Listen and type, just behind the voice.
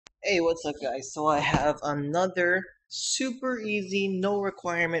Hey, what's up, guys? So I have another super easy, no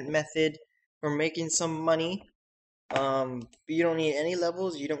requirement method for making some money. You don't need any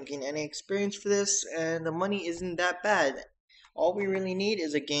levels, you don't gain any experience for this, and the money isn't that bad. All we really need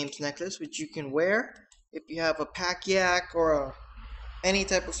is a games necklace, which you can wear if you have a pack yak or any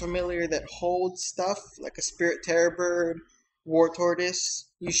type of familiar that holds stuff like a spirit terror bird, war tortoise.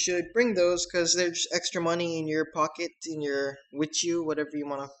 You should bring those because there's extra money in your pocket, in your with you, whatever you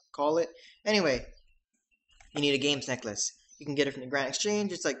want to call it. Anyway, you need a games necklace. You can get it from the Grand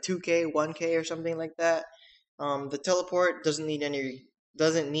Exchange. It's like 2K, 1K, or something like that. The teleport doesn't need any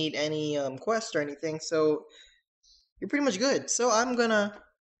quest or anything, so you're pretty much good. So I'm gonna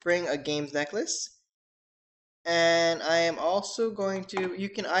bring a games necklace, and I am also going to. You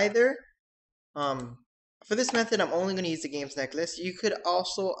can either um for this method, I'm only going to use the games necklace. You could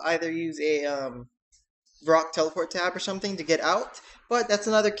also either use a rock teleport tab or something to get out, but that's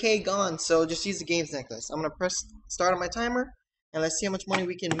another K gone, so just use the games necklace. I'm going to press start on my timer, and let's see how much money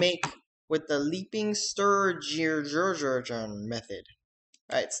we can make with the leaping Sturgeon method.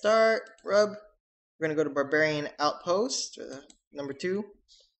 Alright, start, rub. We're going to go to Barbarian Outpost, number 2,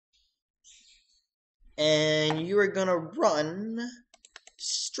 and you are going to run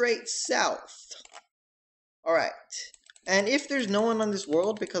straight south. Alright, and if there's no one on this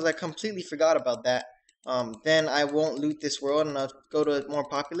world, because I completely forgot about that, then I won't loot this world and I'll go to a more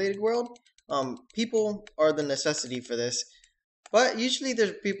populated world. People are the necessity for this, but usually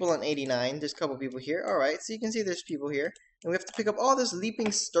there's people on 89. There's a couple people here. Alright, so you can see there's people here, and we have to pick up all this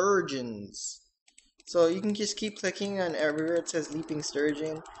leaping sturgeons. So you can just keep clicking on everywhere it says leaping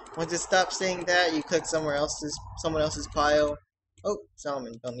sturgeon. Once it stops saying that, you click someone else's pile. Oh,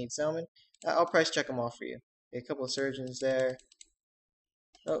 salmon. Don't need salmon. I'll price check them all for you. Okay, a couple of surgeons there.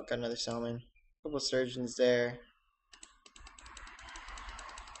 Oh, got another salmon. A couple of surgeons there.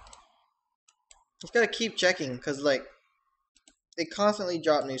 Just gotta keep checking, because, like, they constantly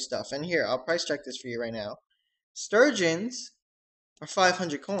drop new stuff. And here, I'll price check this for you right now. Sturgeons are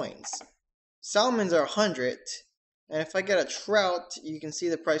 500 coins. Salmons are 100. And if I get a trout, you can see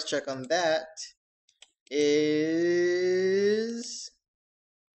the price check on that is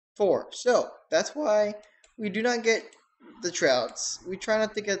 4. So, that's why we do not get the trouts. We try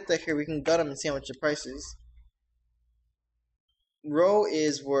not to get the here. We can gut them and see how much the price is. Roe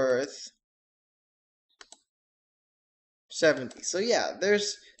is worth 70. So yeah,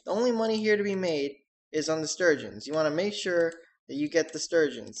 there's the only money here to be made is on the sturgeons. You want to make sure that you get the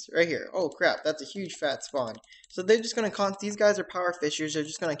sturgeons right here. Oh crap, that's a huge fat spawn. So they're just gonna these guys are power fishers. They're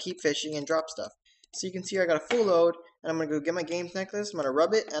just gonna keep fishing and drop stuff. So you can see I got a full load, and I'm gonna go get my games necklace. I'm gonna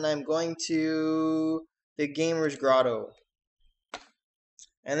rub it, and I'm going to the Gamer's Grotto.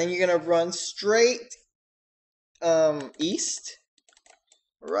 And then you're gonna run straight east,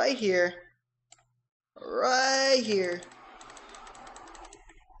 right here,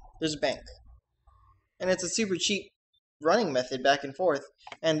 there's a bank, and it's a super cheap running method back and forth,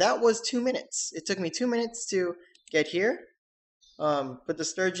 and that was 2 minutes. It took me 2 minutes to get here, put the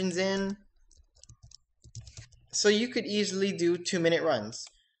sturgeons in, so you could easily do 2-minute runs.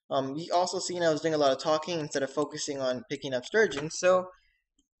 You also seen I was doing a lot of talking instead of focusing on picking up sturgeons, so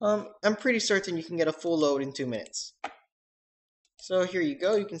I'm pretty certain you can get a full load in 2 minutes. So here you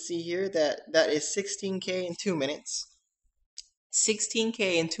go. You can see here that is 16K in 2 minutes.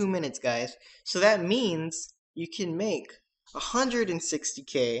 16K in 2 minutes, guys. So that means you can make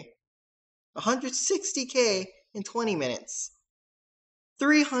 160K in 20 minutes,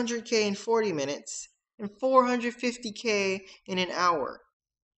 300K in 40 minutes, and 450K in an hour.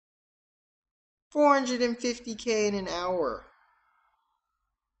 450K in an hour.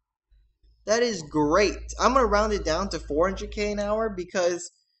 That is great. I'm going to round it down to 400K an hour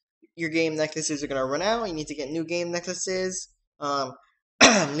because your game necklaces are going to run out. You need to get new game necklaces.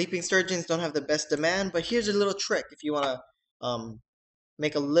 Leaping sturgeons don't have the best demand, but here's a little trick if you want to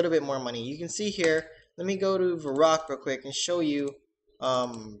make a little bit more money. You can see here, let me go to Varrock real quick and show you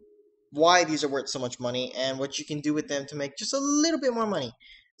why these are worth so much money and what you can do with them to make just a little bit more money.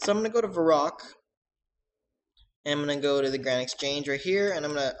 So I'm going to go to Varrock. And I'm going to go to the Grand Exchange right here, and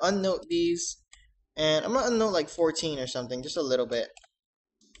I'm going to unnote these, and I'm going to unnote like 14 or something, just a little bit.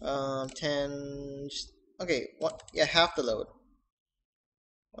 10, just, okay, yeah, half the load.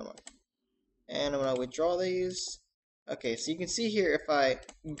 One more. And I'm going to withdraw these. Okay, so you can see here, if I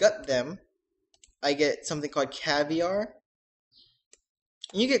gut them, I get something called caviar.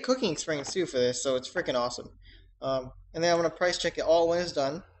 And you get cooking experience too for this, so it's freaking awesome. And then I'm going to price check it all when it's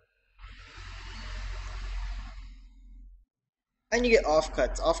done. And you get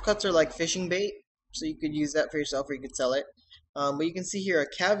offcuts. Offcuts are like fishing bait, so you could use that for yourself or you could sell it. But you can see here a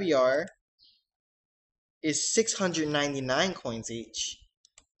caviar is 699 coins each.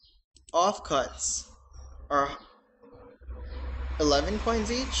 Offcuts are 11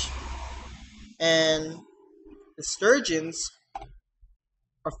 coins each, and the sturgeons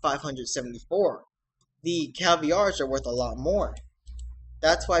are 574. The caviars are worth a lot more.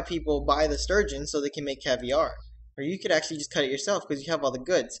 That's why people buy the sturgeon, so they can make caviar. Or you could actually just cut it yourself because you have all the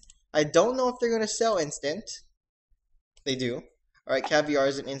goods. I don't know if they're going to sell instant. They do. Alright, caviar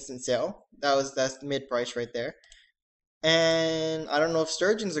is an instant sale. That's mid price right there. And I don't know if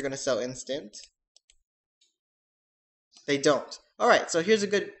sturgeons are going to sell instant. They don't. Alright, so here's a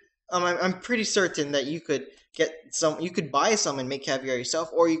good I'm pretty certain that you could buy some and make caviar yourself,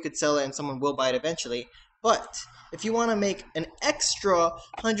 or you could sell it and someone will buy it eventually. But if you want to make an extra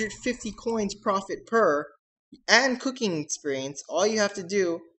 150 coins profit per and cooking experience, all you have to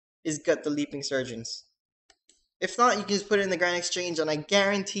do is gut the leaping sturgeons. If not, you can just put it in the Grand Exchange, and I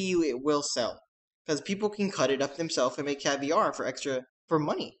guarantee you it will sell. Because people can cut it up themselves and make caviar for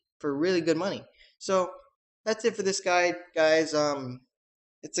money, for really good money. So that's it for this guide, guys.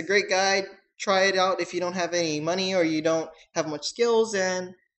 It's a great guide. Try it out if you don't have any money or you don't have much skills,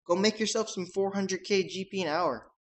 and go make yourself some 400k GP an hour.